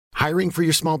Hiring for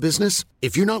your small business?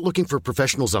 If you're not looking for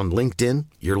professionals on LinkedIn,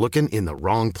 you're looking in the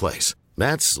wrong place.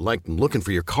 That's like looking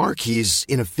for your car keys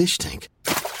in a fish tank.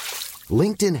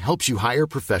 LinkedIn helps you hire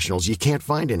professionals you can't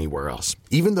find anywhere else,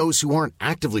 even those who aren't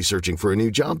actively searching for a new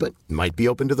job but might be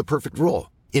open to the perfect role.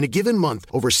 In a given month,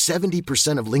 over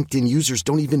 70% of LinkedIn users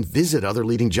don't even visit other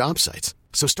leading job sites.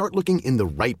 So start looking in the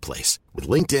right place. With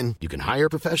LinkedIn, you can hire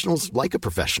professionals like a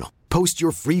professional. Post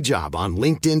your free job on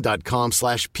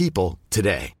linkedin.com/people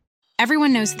today.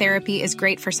 Everyone knows therapy is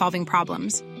great for solving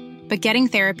problems, but getting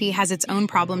therapy has its own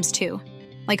problems too,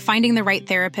 like finding the right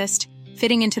therapist,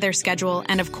 fitting into their schedule,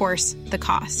 and of course, the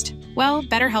cost. Well,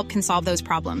 BetterHelp can solve those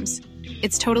problems.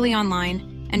 It's totally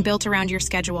online and built around your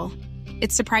schedule.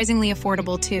 It's surprisingly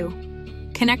affordable too.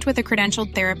 Connect with a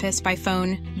credentialed therapist by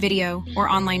phone, video, or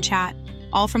online chat,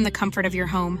 all from the comfort of your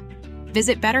home.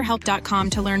 Visit BetterHelp.com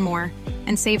to learn more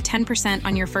and save 10%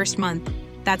 on your first month.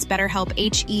 That's BetterHelp,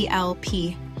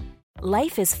 H-E-L-P.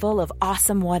 Life is full of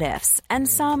awesome what-ifs, and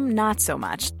some not so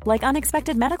much, like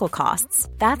unexpected medical costs.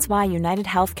 That's why United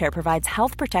Healthcare provides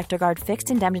Health Protector Guard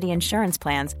fixed indemnity insurance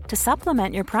plans to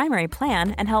supplement your primary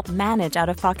plan and help manage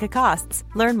out-of-pocket costs.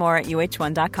 Learn more at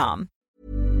UH1.com.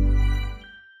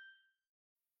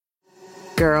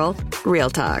 Girl, real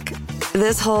talk.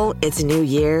 This whole "it's a new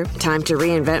year, time to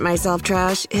reinvent myself"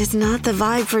 trash is not the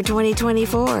vibe for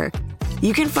 2024.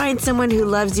 You can find someone who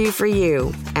loves you for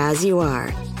you, as you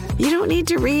are. You don't need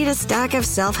to read a stack of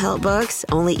self-help books,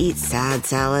 only eat sad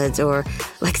salads, or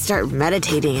start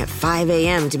meditating at 5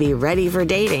 a.m. to be ready for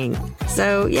dating.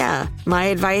 So yeah, my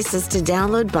advice is to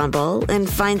download Bumble and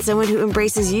find someone who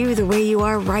embraces you the way you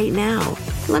are right now.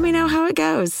 Let me know how it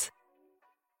goes.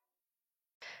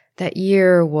 That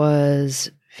year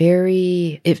was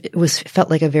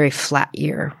felt like a very flat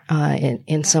year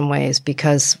in some ways,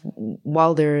 because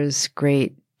while there's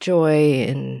great joy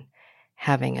in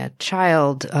having a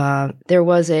child, there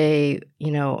was a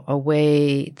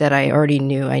way that I already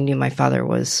knew. I knew my father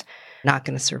was not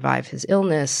going to survive his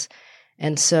illness.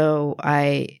 And so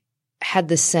I had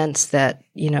the sense that,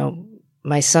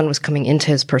 my son was coming into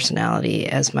his personality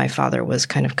as my father was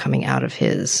kind of coming out of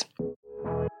his.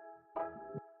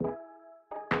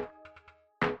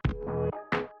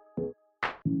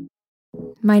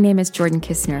 My name is Jordan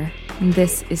Kistner, and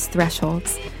this is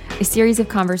Thresholds, a series of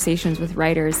conversations with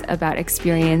writers about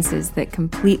experiences that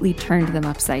completely turned them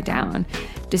upside down,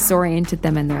 disoriented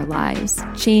them in their lives,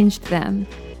 changed them,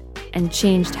 and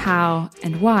changed how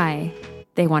and why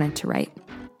they wanted to write.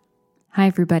 Hi,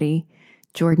 everybody.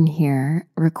 Jordan here,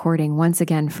 recording once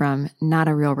again from not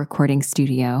a real recording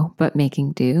studio, but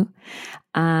making do.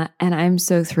 And I'm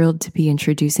so thrilled to be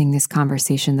introducing this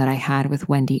conversation that I had with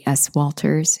Wendy S.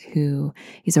 Walters, who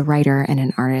is a writer and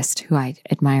an artist who I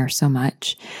admire so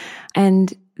much.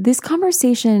 And this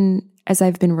conversation, as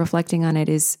I've been reflecting on it,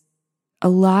 is a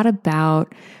lot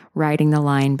about riding the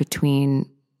line between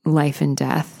life and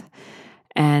death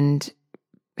and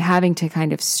having to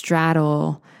kind of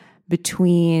straddle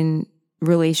between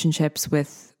relationships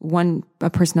with a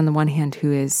person on the one hand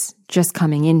who is just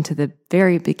coming into the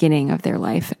very beginning of their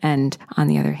life, and on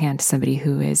the other hand, somebody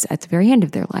who is at the very end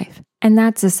of their life. And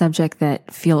that's a subject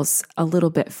that feels a little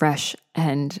bit fresh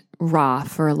and raw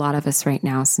for a lot of us right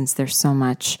now, since there's so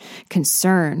much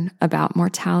concern about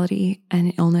mortality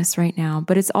and illness right now.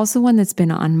 But it's also one that's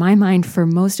been on my mind for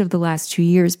most of the last 2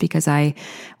 years, because I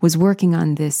was working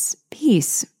on this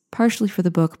piece, partially for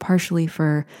the book, partially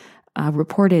for a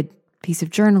reported piece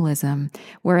of journalism,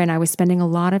 wherein I was spending a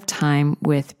lot of time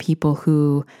with people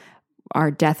who are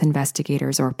death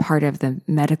investigators or part of the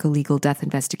medical legal death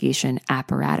investigation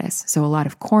apparatus. So a lot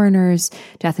of coroners,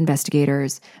 death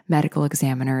investigators, medical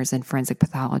examiners, and forensic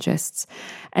pathologists.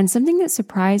 And something that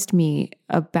surprised me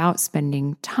about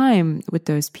spending time with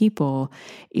those people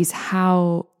is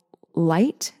how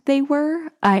light they were.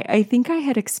 I think I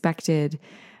had expected,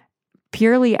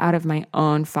 purely out of my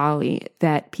own folly,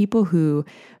 that people who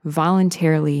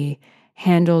voluntarily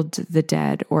handled the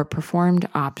dead or performed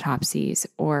autopsies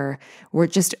or were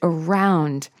just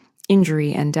around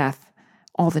injury and death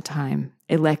all the time,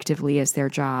 electively as their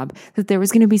job, that there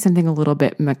was going to be something a little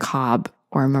bit macabre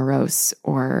or morose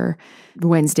or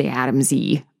Wednesday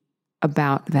Addams-y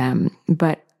about them.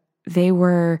 But they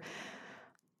were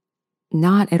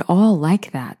not at all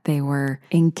like that. They were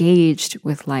engaged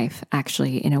with life,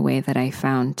 actually, in a way that I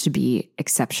found to be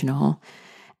exceptional.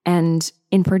 And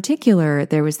in particular,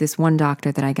 there was this one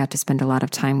doctor that I got to spend a lot of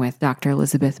time with, Dr.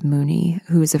 Elizabeth Mooney,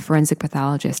 who is a forensic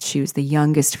pathologist. She was the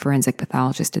youngest forensic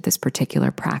pathologist at this particular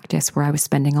practice where I was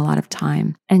spending a lot of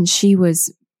time. And she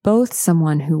was both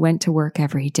someone who went to work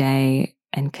every day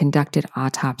and conducted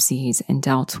autopsies and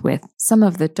dealt with some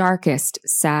of the darkest,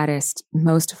 saddest,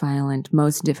 most violent,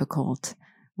 most difficult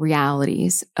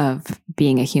realities of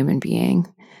being a human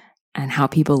being and how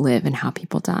people live and how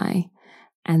people die.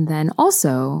 And then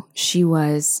also, she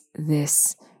was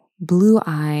this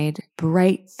blue-eyed,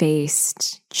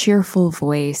 bright-faced, cheerful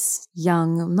voice,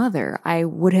 young mother. I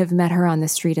would have met her on the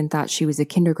street and thought she was a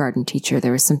kindergarten teacher.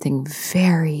 There was something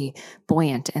very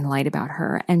buoyant and light about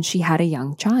her. And she had a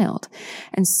young child.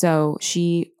 And so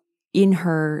she, in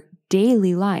her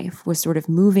daily life, was sort of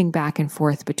moving back and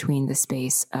forth between the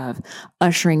space of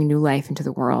ushering new life into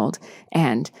the world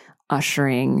and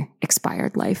ushering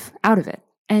expired life out of it.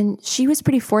 And she was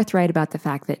pretty forthright about the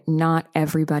fact that not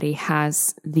everybody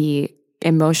has the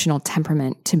emotional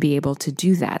temperament to be able to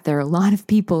do that. There are a lot of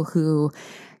people who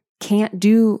can't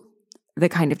do the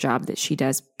kind of job that she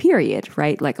does, period,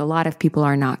 right? Like a lot of people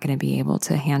are not going to be able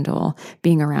to handle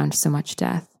being around so much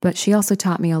death. But she also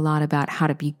taught me a lot about how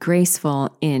to be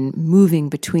graceful in moving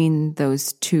between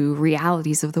those two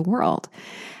realities of the world.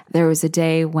 There was a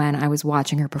day when I was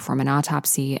watching her perform an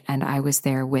autopsy, and I was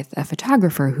there with a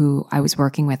photographer who I was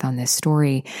working with on this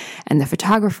story. And the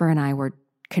photographer and I were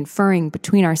conferring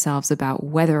between ourselves about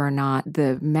whether or not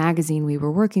the magazine we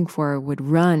were working for would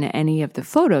run any of the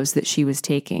photos that she was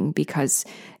taking, because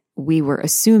we were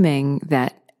assuming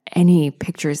that any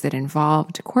pictures that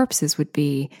involved corpses would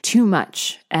be too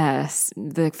much. As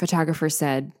the photographer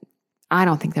said, I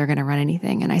don't think they're going to run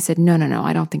anything. And I said, no,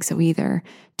 I don't think so either.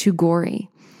 Too gory.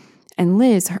 And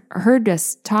Liz heard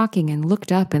us talking and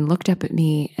looked up at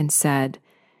me and said,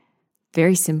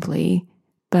 very simply,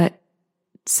 but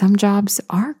some jobs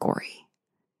are gory.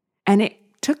 And it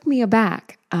took me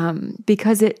aback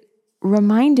because it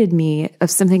reminded me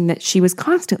of something that she was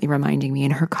constantly reminding me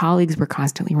and her colleagues were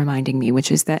constantly reminding me,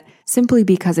 which is that simply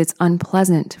because it's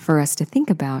unpleasant for us to think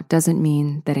about doesn't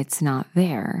mean that it's not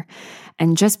there.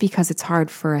 And just because it's hard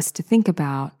for us to think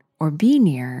about or be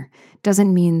near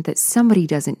doesn't mean that somebody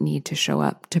doesn't need to show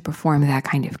up to perform that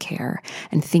kind of care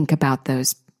and think about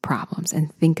those problems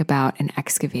and think about and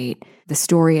excavate the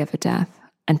story of a death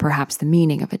and perhaps the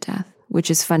meaning of a death, which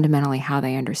is fundamentally how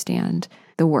they understand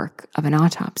the work of an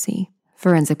autopsy.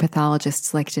 Forensic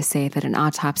pathologists like to say that an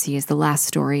autopsy is the last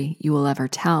story you will ever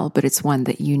tell, but it's one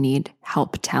that you need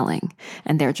help telling,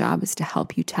 and their job is to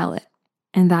help you tell it.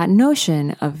 And that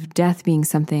notion of death being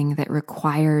something that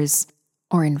requires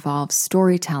or involves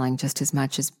storytelling just as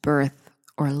much as birth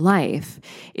or life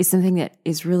is something that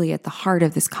is really at the heart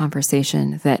of this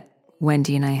conversation that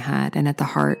Wendy and I had, and at the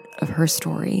heart of her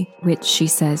story, which she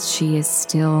says she is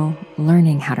still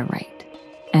learning how to write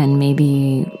and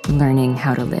maybe learning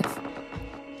how to live.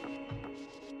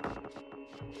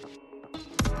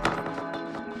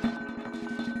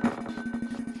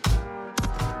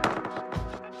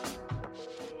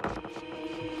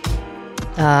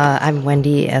 I'm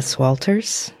Wendy S.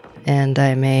 Walters, and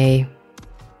I'm a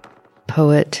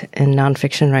poet and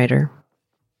nonfiction writer.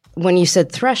 When you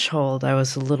said threshold, I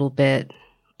was a little bit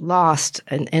lost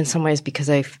in some ways because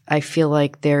I feel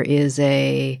like there is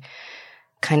a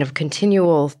kind of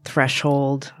continual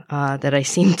threshold that I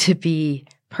seem to be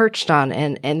perched on.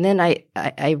 And then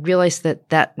I realized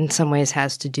that in some ways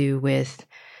has to do with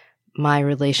my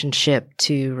relationship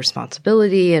to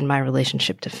responsibility and my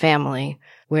relationship to family,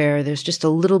 where there's just a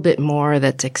little bit more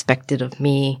that's expected of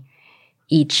me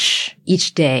each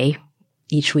day,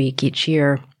 each week, each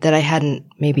year that I hadn't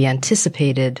maybe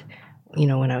anticipated,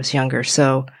 when I was younger.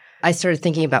 So I started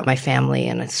thinking about my family,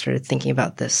 and I started thinking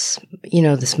about this,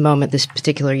 this moment, this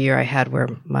particular year I had where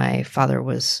my father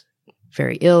was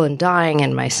very ill and dying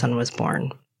and my son was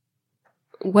born.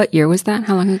 What year was that?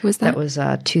 How long ago was that? That was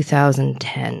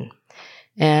 2010.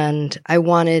 And I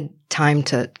wanted time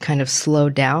to kind of slow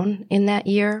down in that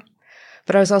year.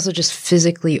 But I was also just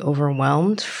physically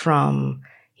overwhelmed from,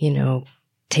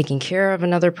 taking care of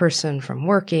another person, from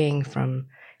working, from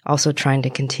also trying to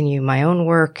continue my own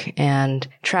work and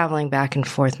traveling back and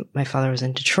forth. My father was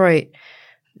in Detroit,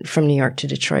 from New York to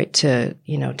Detroit to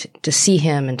see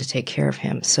him and to take care of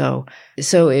him. So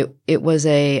it was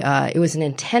an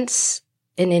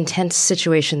intense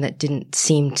situation that didn't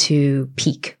seem to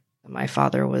peak. My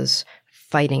father was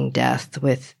fighting death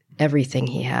with everything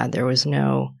he had. There was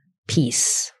no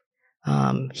peace.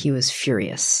 He was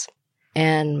furious.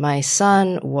 And my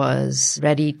son was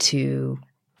ready to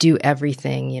do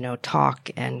everything, talk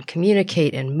and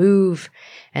communicate and move.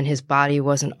 And his body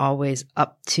wasn't always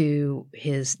up to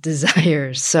his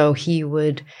desires. So he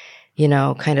would,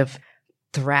 kind of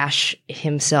thrash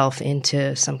himself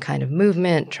into some kind of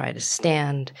movement, try to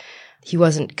stand. He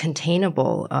wasn't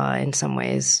containable in some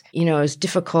ways. It was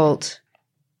difficult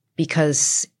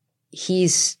because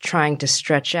he's trying to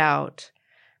stretch out,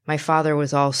 my father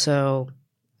was also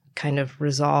kind of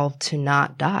resolved to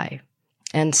not die.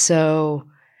 And so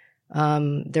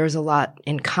there was a lot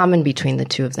in common between the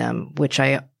two of them, which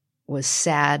I was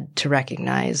sad to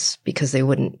recognize because they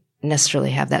wouldn't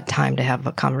necessarily have that time to have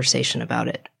a conversation about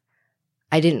it.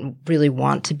 I didn't really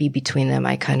want to be between them.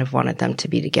 I kind of wanted them to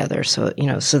be together. So,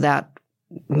 so that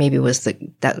maybe was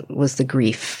the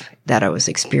grief that I was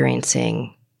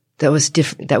experiencing. That was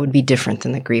different. That would be different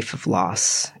than the grief of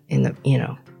loss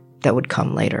that would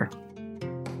come later.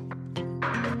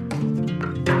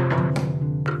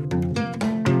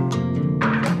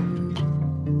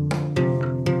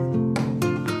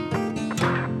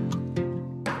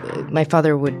 My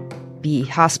father would be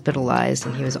hospitalized,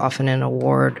 and he was often in a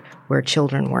ward where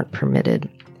children weren't permitted.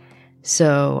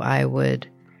 So I would,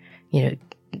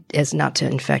 as not to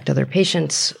infect other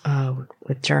patients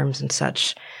with germs and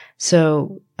such.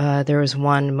 So there was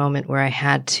one moment where I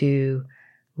had to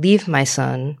leave my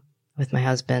son with my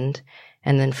husband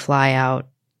and then fly out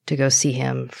to go see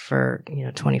him for,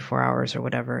 24 hours or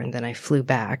whatever. And then I flew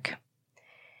back.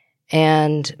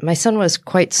 And my son was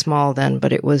quite small then,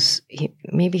 but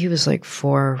maybe he was like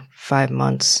 4 or 5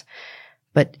 months.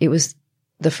 But it was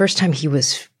the first time he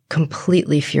was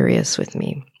completely furious with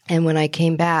me. And when I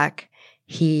came back,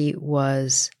 he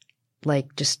was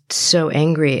like just so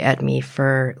angry at me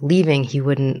for leaving. He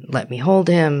wouldn't let me hold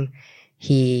him.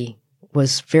 He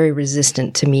was very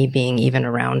resistant to me being even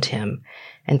around him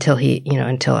until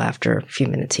until after a few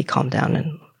minutes he calmed down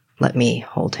and let me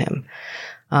hold him.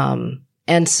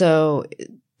 And so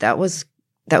that was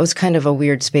kind of a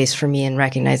weird space for me in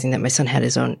recognizing that my son had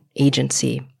his own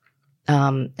agency.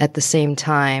 At the same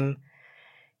time,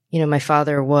 my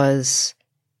father was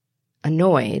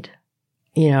annoyed,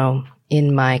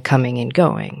 in my coming and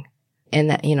going. And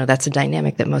that, that's a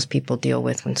dynamic that most people deal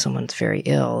with when someone's very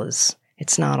ill.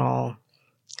 It's not all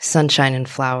sunshine and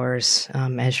flowers.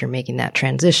 As you're making that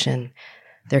transition,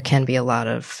 there can be a lot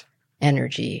of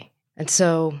energy. And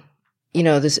so,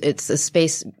 it's a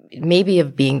space maybe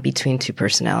of being between two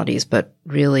personalities, but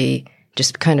really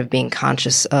just kind of being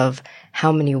conscious of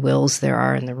how many wills there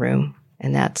are in the room.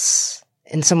 And that's,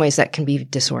 in some ways, that can be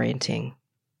disorienting.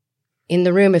 In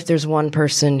the room, if there's one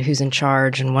person who's in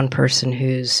charge and one person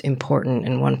who's important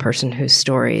and one person whose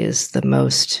story is the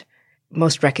most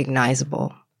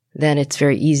recognizable, then it's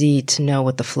very easy to know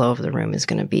what the flow of the room is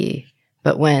going to be.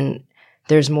 But when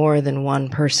there's more than one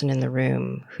person in the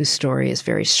room whose story is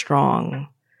very strong,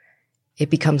 it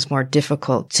becomes more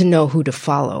difficult to know who to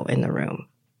follow in the room,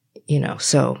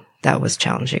 so that was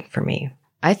challenging for me.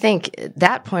 I think at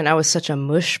that point I was such a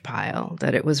mush pile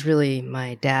that it was really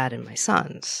my dad and my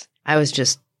sons. I was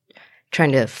just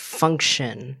trying to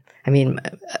function. I mean,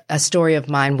 a story of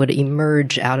mine would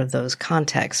emerge out of those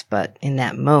contexts, but in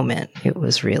that moment, it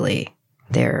was really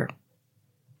their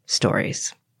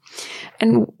stories.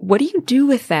 And what do you do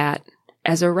with that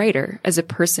as a writer, as a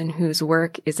person whose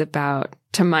work is about,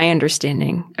 to my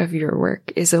understanding of your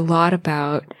work, is a lot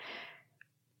about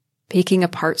picking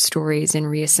apart stories and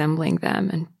reassembling them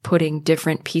and putting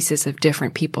different pieces of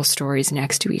different people's stories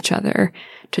next to each other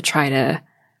to try to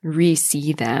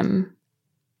re-see them.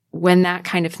 When that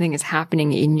kind of thing is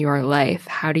happening in your life,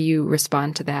 how do you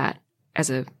respond to that as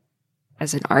an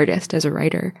artist, as a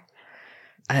writer?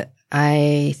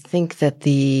 I think that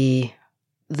the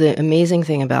amazing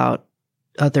thing about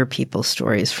other people's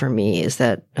stories for me is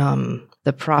that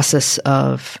the process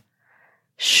of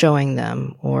showing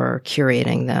them or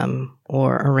curating them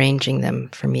or arranging them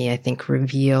for me, I think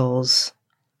reveals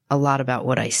a lot about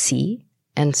what I see.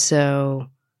 And so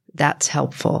that's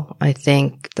helpful. I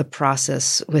think the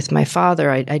process with my father,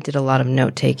 I did a lot of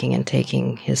note-taking and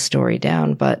taking his story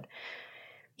down. But,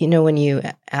 when you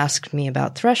asked me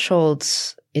about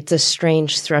thresholds, it's a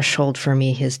strange threshold for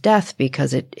me, his death,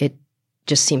 because it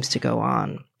just seems to go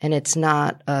on. And it's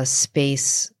not a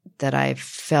space that I've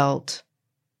felt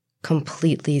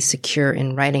completely secure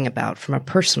in writing about from a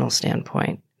personal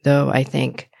standpoint, though I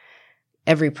think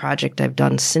every project I've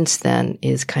done since then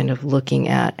is kind of looking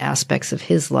at aspects of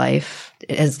his life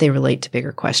as they relate to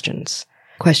bigger questions.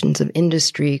 Questions of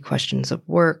industry, questions of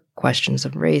work, questions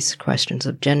of race, questions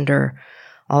of gender.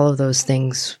 All of those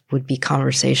things would be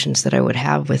conversations that I would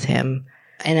have with him.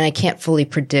 And I can't fully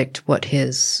predict what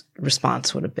his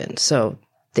response would have been. So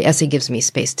the essay gives me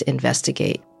space to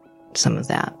investigate some of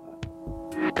that.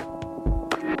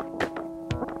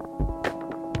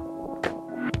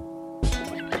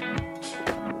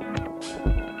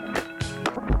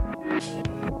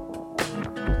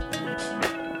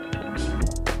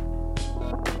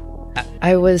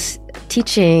 I was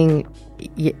teaching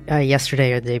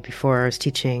yesterday or the day before. I was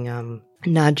teaching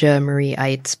Nadja Marie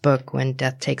Eit's book, When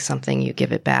Death Takes Something, You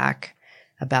Give It Back,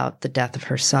 about the death of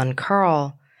her son,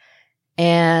 Carl.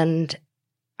 And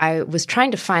I was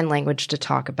trying to find language to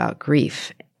talk about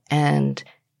grief. And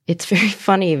it's very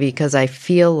funny because I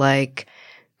feel like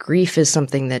grief is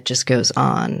something that just goes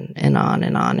on and on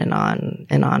and on and on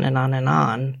and on and on and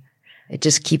on. It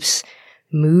just keeps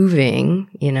moving.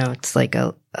 It's like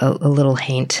a little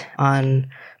haint on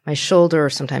my shoulder, or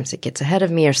sometimes it gets ahead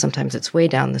of me, or sometimes it's way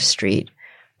down the street,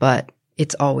 but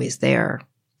it's always there.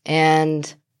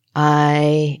 And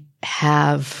I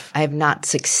have not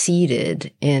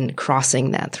succeeded in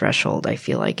crossing that threshold. I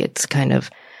feel like it's kind of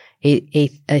a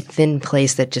thin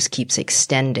place that just keeps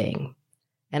extending.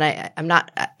 And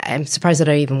I'm surprised that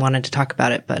I even wanted to talk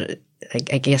about it, but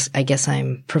I guess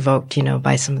I'm provoked,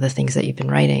 by some of the things that you've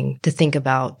been writing, to think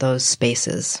about those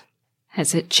spaces.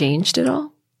 Has it changed at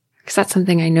all? Because that's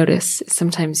something I notice.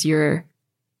 Sometimes you're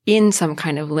in some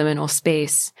kind of liminal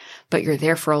space, but you're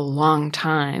there for a long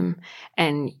time.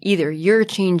 And either you're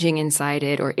changing inside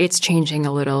it or it's changing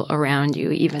a little around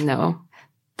you, even though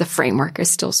the framework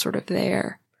is still sort of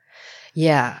there.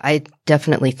 Yeah, I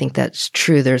definitely think that's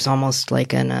true. There's almost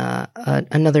like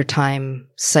another time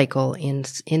cycle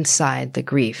inside the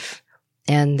grief.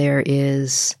 And there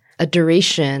is a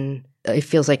duration. It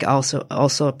feels like also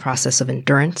a process of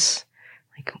endurance.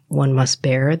 Like one must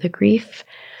bear the grief.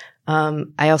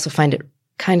 I also find it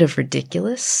kind of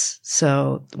ridiculous.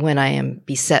 So when I am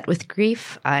beset with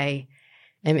grief, I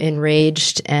am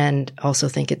enraged and also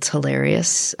think it's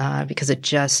hilarious because it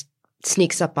just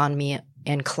sneaks up on me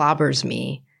and clobbers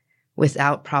me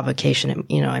without provocation.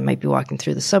 I might be walking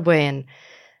through the subway and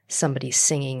somebody's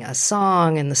singing a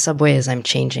song in the subway as I'm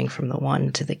changing from the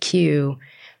one to the queue,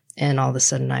 and all of a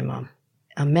sudden I'm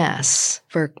a mess.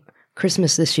 For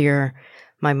Christmas this year,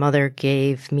 my mother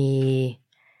gave me,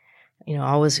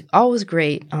 always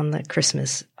great on the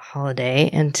Christmas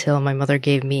holiday, until my mother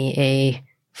gave me a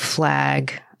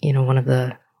flag, one of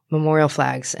the memorial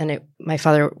flags. And my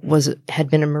father had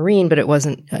been a Marine, but it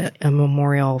wasn't a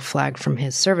memorial flag from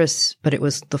his service, but it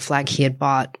was the flag he had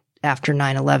bought after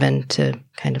 9/11 to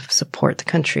kind of support the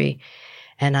country.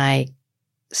 And I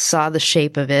saw the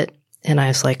shape of it and I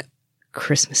was like,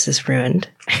 Christmas is ruined.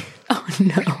 Oh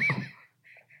no.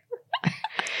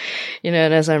 And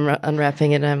as I'm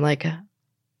unwrapping it, I'm like,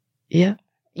 yeah,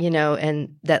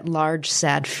 and that large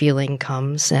sad feeling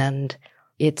comes, and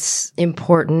it's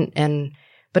important,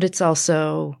 but it's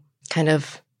also kind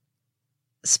of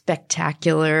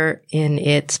spectacular in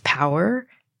its power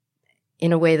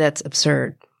in a way that's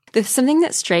absurd. There's something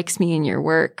that strikes me in your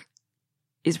work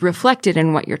is reflected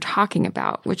in what you're talking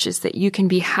about, which is that you can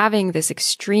be having this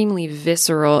extremely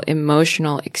visceral,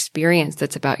 emotional experience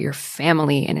that's about your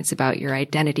family, and it's about your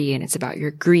identity, and it's about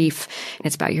your grief, and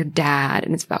it's about your dad,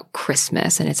 and it's about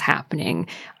Christmas, and it's happening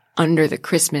under the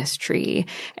Christmas tree.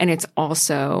 And it's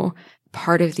also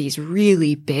part of these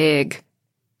really big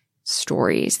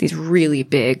stories, these really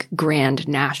big, grand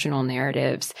national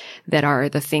narratives that are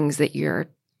the things that you're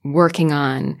working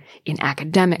on in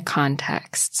academic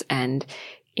contexts and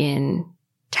in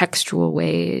textual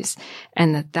ways.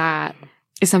 And that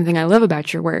is something I love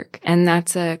about your work. And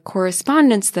that's a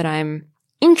correspondence that I'm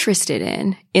interested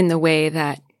in the way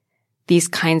that these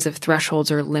kinds of thresholds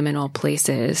or liminal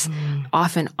places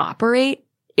often operate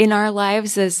in our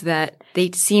lives, is that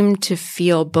they seem to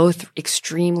feel both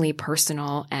extremely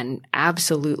personal and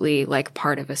absolutely like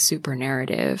part of a super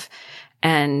narrative.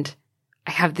 And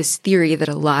I have this theory that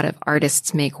a lot of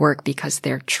artists make work because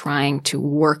they're trying to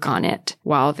work on it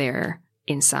while they're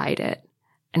inside it.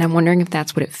 And I'm wondering if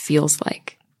that's what it feels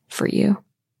like for you.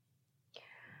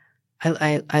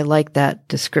 I like that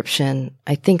description.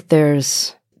 I think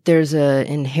there's an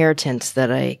inheritance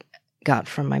that I got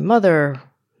from my mother,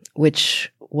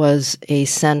 which was a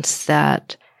sense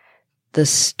that the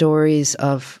stories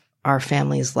of our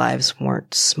family's lives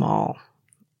weren't small.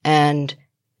 And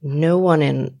no one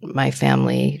in my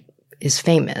family is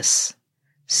famous.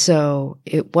 So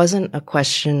it wasn't a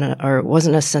question, or it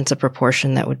wasn't a sense of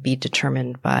proportion that would be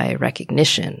determined by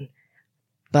recognition,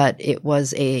 but it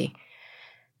was a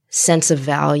sense of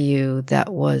value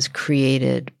that was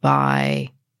created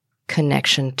by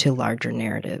connection to larger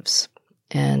narratives,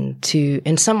 and to,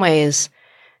 in some ways,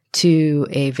 to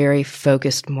a very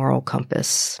focused moral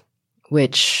compass,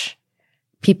 which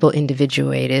people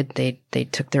individuated. They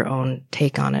took their own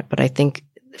take on it. But I think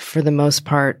for the most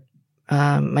part,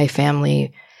 my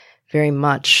family very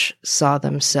much saw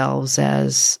themselves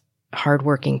as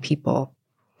hardworking people.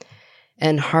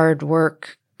 And hard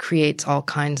work creates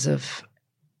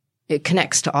it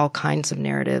connects to all kinds of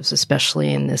narratives,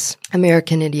 especially in this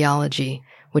American ideology,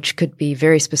 which could be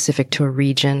very specific to a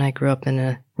region. I grew up in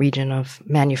a region of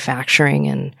manufacturing,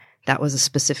 and that was a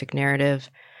specific narrative.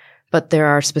 But there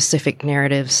are specific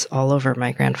narratives all over.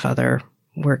 My grandfather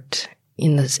worked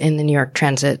in the New York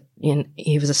Transit.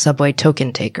 He was a subway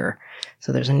token taker.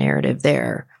 So there's a narrative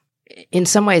there. In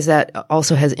some ways, that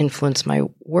also has influenced my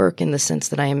work in the sense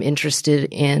that I am interested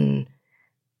in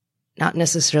not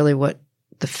necessarily what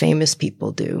the famous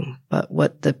people do, but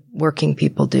what the working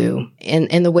people do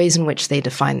and the ways in which they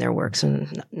define their works,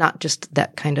 and not just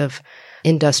that kind of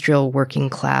industrial working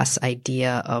class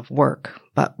idea of work,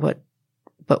 but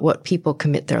what people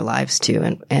commit their lives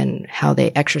to and how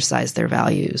they exercise their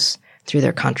values through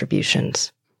their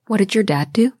contributions. What did your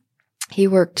dad do? He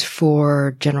worked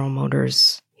for General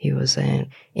Motors. He was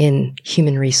in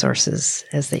human resources,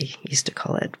 as they used to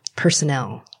call it,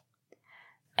 personnel.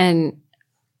 And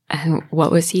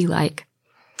what was he like?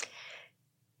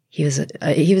 He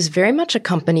was very much a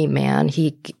company man.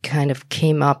 He kind of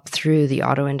came up through the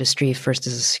auto industry first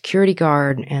as a security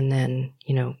guard, and then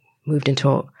moved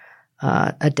into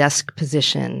a desk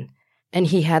position. And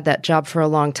he had that job for a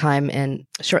long time. And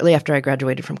shortly after I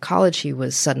graduated from college, he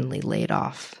was suddenly laid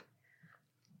off.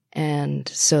 And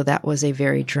so that was a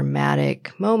very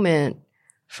dramatic moment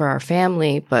for our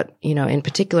family, but, in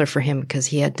particular for him, because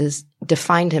he had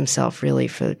defined himself really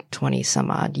for 20 some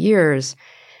odd years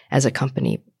as a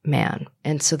company man.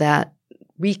 And so that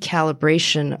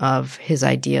recalibration of his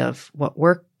idea of what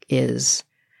work is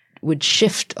would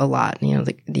shift a lot.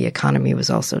 The economy was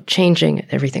also changing.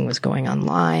 Everything was going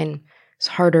online. It's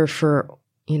harder for,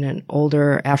 an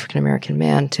older African-American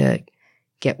man to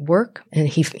get work. And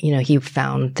he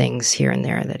found things here and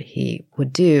there that he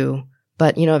would do.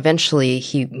 But, eventually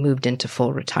he moved into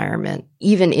full retirement.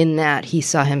 Even in that, he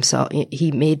saw himself,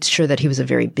 he made sure that he was a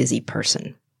very busy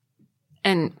person.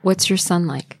 And what's your son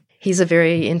like? He's a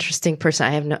very interesting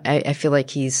person. I feel like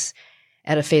he's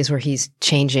at a phase where he's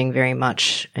changing very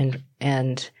much.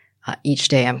 And each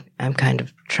day I'm kind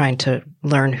of trying to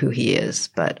learn who he is.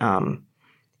 But,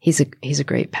 he's a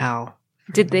great pal.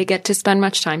 Did they get to spend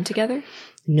much time together?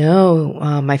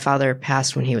 No, my father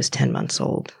passed when he was 10 months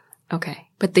old. Okay,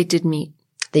 but they did meet.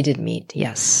 They did meet,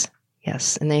 yes,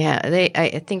 and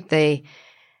I think they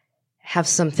have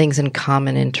some things in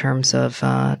common in terms of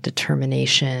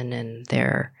determination and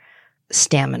their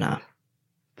stamina.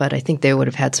 But I think they would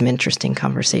have had some interesting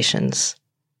conversations.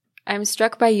 I'm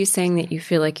struck by you saying that you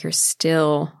feel like you're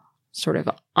still sort of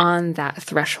on that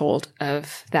threshold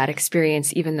of that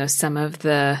experience, even though some of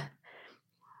the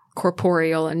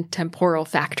corporeal and temporal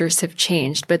factors have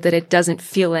changed, but that it doesn't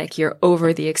feel like you're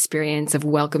over the experience of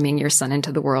welcoming your son into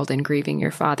the world and grieving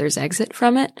your father's exit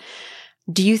from it.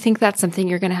 Do you think that's something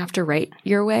you're going to have to write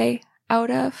your way out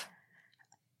of?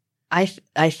 I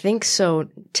think so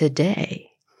today.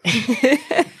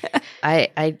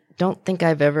 I don't think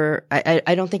I've ever,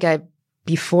 I don't think I've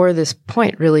before this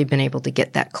point really been able to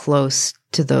get that close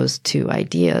to those two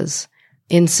ideas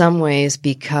in some ways,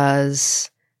 because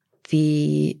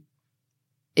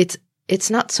it's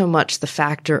not so much the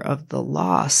factor of the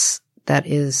loss that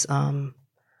is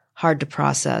hard to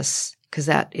process, because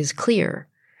that is clear.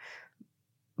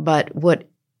 But what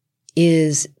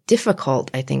is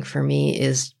difficult, I think, for me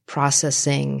is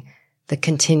processing the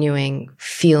continuing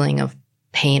feeling of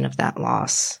pain of that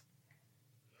loss,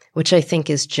 which I think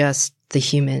is just the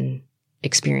human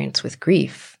experience with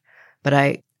grief. But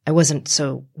I wasn't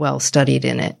so well studied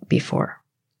in it before.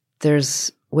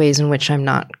 There's ways in which I'm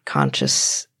not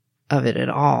conscious of it at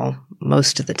all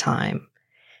most of the time.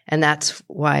 And that's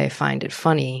why I find it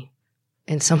funny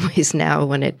in some ways now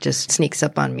when it just sneaks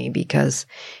up on me, because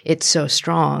it's so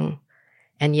strong.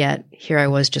 And yet here I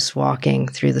was just walking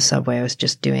through the subway. I was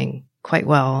just doing quite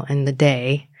well in the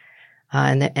day.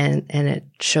 And it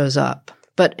shows up.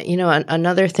 But,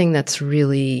 another thing that's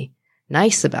really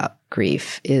nice about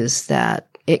grief is that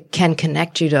it can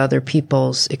connect you to other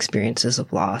people's experiences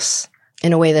of loss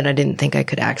in a way that I didn't think I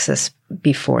could access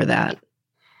before that.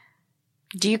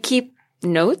 Do you keep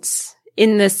notes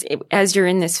in this, as you're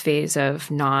in this phase of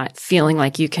not feeling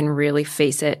like you can really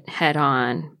face it head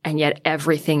on, and yet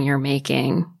everything you're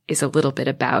making is a little bit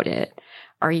about it?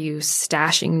 Are you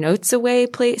stashing notes away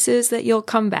places that you'll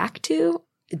come back to?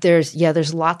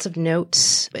 There's lots of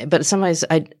notes, but sometimes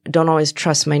I don't always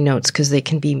trust my notes because they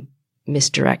can be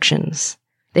misdirections.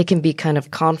 They can be kind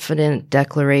of confident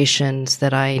declarations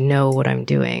that I know what I'm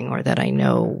doing, or that I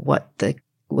know what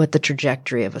the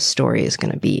trajectory of a story is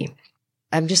going to be.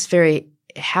 I'm just very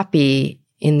happy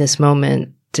in this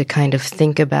moment to kind of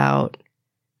think about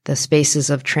the spaces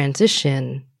of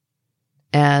transition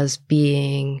as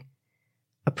being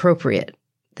appropriate,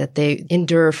 that they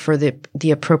endure for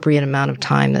the appropriate amount of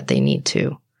time that they need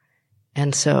to.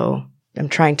 And so I'm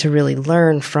trying to really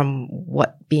learn from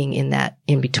what being in that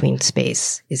in-between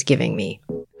space is giving me.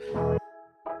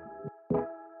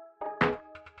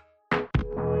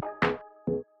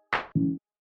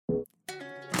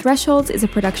 Thresholds is a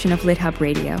production of LitHub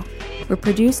Radio. We're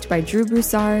produced by Drew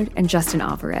Broussard and Justin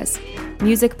Alvarez.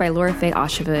 Music by Laura Faye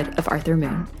Oshavud of Arthur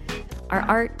Moon. Our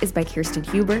art is by Kirsten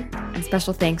Huber, and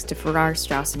special thanks to Farrar,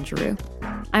 Strauss, and Giroux.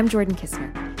 I'm Jordan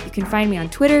Kistner. You can find me on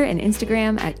Twitter and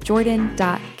Instagram at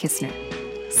jordan.kistner.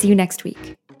 See you next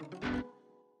week.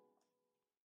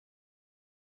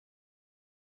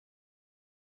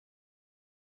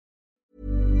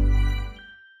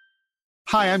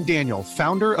 Hi, I'm Daniel,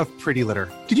 founder of Pretty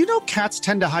Litter. Did you know cats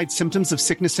tend to hide symptoms of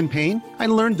sickness and pain? I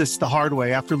learned this the hard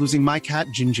way after losing my cat,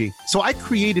 Gingy. So I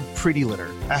created Pretty Litter,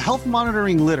 a health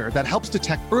monitoring litter that helps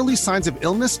detect early signs of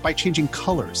illness by changing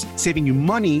colors, saving you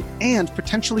money and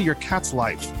potentially your cat's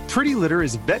life. Pretty Litter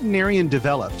is veterinarian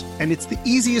developed, and it's the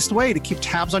easiest way to keep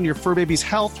tabs on your fur baby's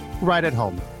health right at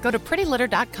home. Go to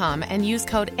prettylitter.com and use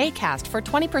code ACAST for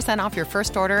 20% off your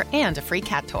first order and a free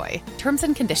cat toy. Terms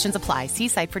and conditions apply. See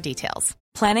site for details.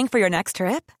 Planning for your next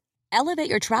trip? Elevate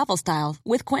your travel style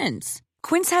with Quince.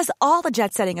 Quince has all the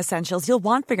jet-setting essentials you'll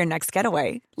want for your next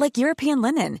getaway, like European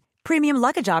linen, premium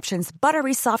luggage options,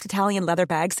 buttery soft Italian leather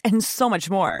bags, and so much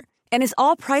more. And is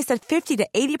all priced at 50 to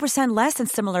 80% less than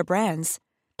similar brands.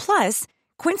 Plus,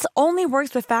 Quince only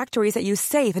works with factories that use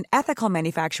safe and ethical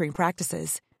manufacturing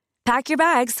practices. Pack your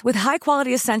bags with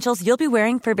high-quality essentials you'll be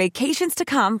wearing for vacations to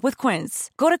come with Quince.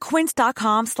 Go to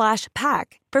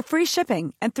quince.com/pack for free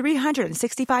shipping and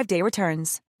 365-day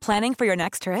returns. Planning for your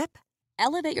next trip?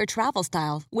 Elevate your travel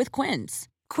style with Quince.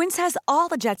 Quince has all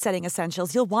the jet-setting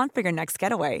essentials you'll want for your next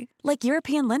getaway, like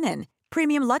European linen,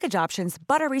 premium luggage options,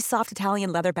 buttery soft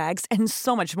Italian leather bags, and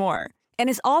so much more. And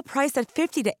is all priced at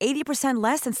 50 to 80%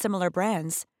 less than similar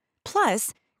brands.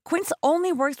 Plus, Quince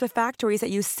only works with factories that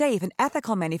use safe and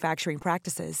ethical manufacturing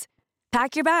practices.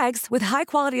 Pack your bags with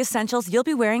high-quality essentials you'll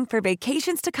be wearing for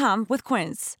vacations to come with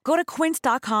Quince. Go to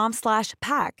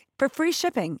quince.com/pack for free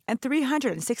shipping and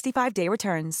 365-day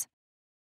returns.